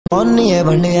कौन नहीं है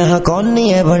बंडिया, कौन नहीं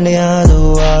है बंडिया,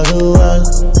 दुआ दुआ।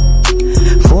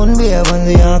 फोन भी है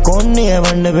बंदिया, कौन नहीं है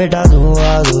बंड बेटा, दुआ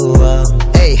दुआ।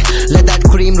 Hey, let that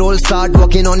cream roll, start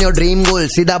working on your dream goal.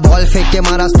 सीधा बॉल फेंक के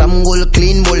मारा स्टंप गोल,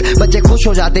 क्लीन बोल। बच्चे खुश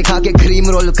हो जाते खा के क्रीम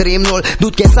रोल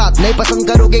दूध के साथ। नहीं पसंद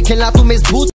करोगे खेलना तुम इस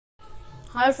भूत।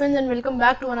 Hi friends and welcome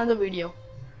back to another video.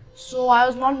 So I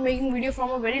was not making video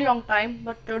from a very long time,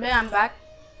 but today I'm back.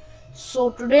 So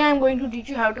today I'm going to teach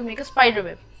you how to make a spider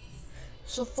web.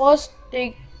 So first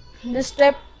take this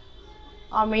step,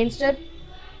 our main step.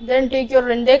 Then take your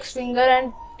index finger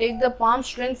and take the palm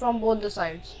string from both the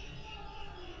sides.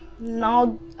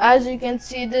 Now as you can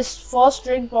see, this first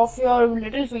string of your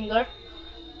little finger,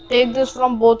 take this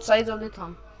from both sides of the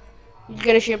thumb. You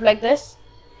get a shape like this.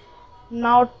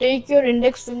 Now take your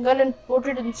index finger and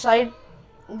put it inside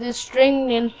the string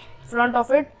in front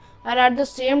of it, and at the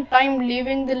same time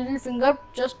leaving the little finger,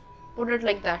 just put it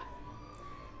like that.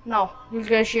 Now you'll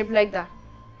get a shape like that.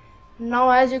 Now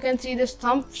as you can see this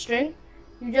thumb string,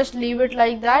 you just leave it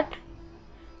like that,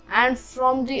 and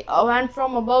from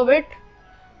above it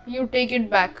you take it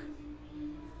back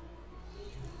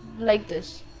like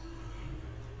this.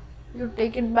 You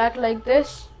take it back like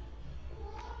this.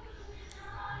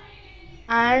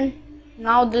 And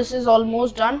now this is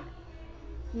almost done.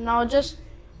 Now just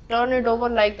turn it over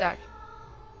like that.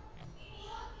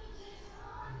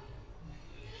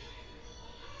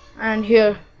 And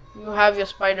here you have your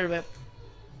spider web.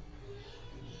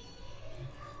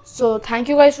 So thank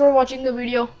you guys for watching the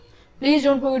video. Please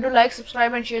don't forget to like,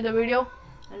 subscribe and share the video.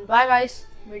 And bye guys.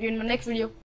 Meet you in my next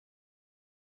video.